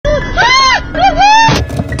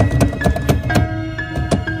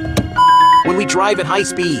drive at high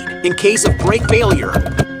speed. In case of brake failure,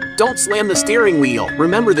 don't slam the steering wheel.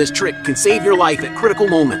 Remember, this trick can save your life at critical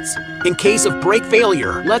moments. In case of brake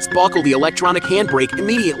failure, let's buckle the electronic handbrake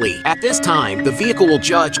immediately. At this time, the vehicle will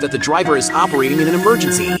judge that the driver is operating in an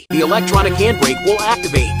emergency. The electronic handbrake will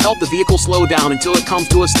activate. Help the vehicle slow down until it comes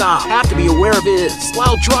to a stop. Have to be aware of is,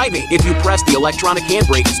 while driving, if you press the electronic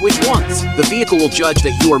handbrake switch once, the vehicle will judge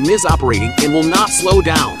that you are misoperating and will not slow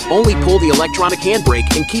down. Only pull the electronic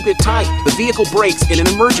handbrake and keep it tight. The vehicle brakes in an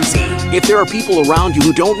emergency. If there are people around you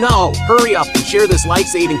who don't know, hurry up and share this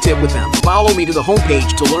life-saving tip with them. Follow me to the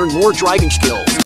homepage to learn more driving skills.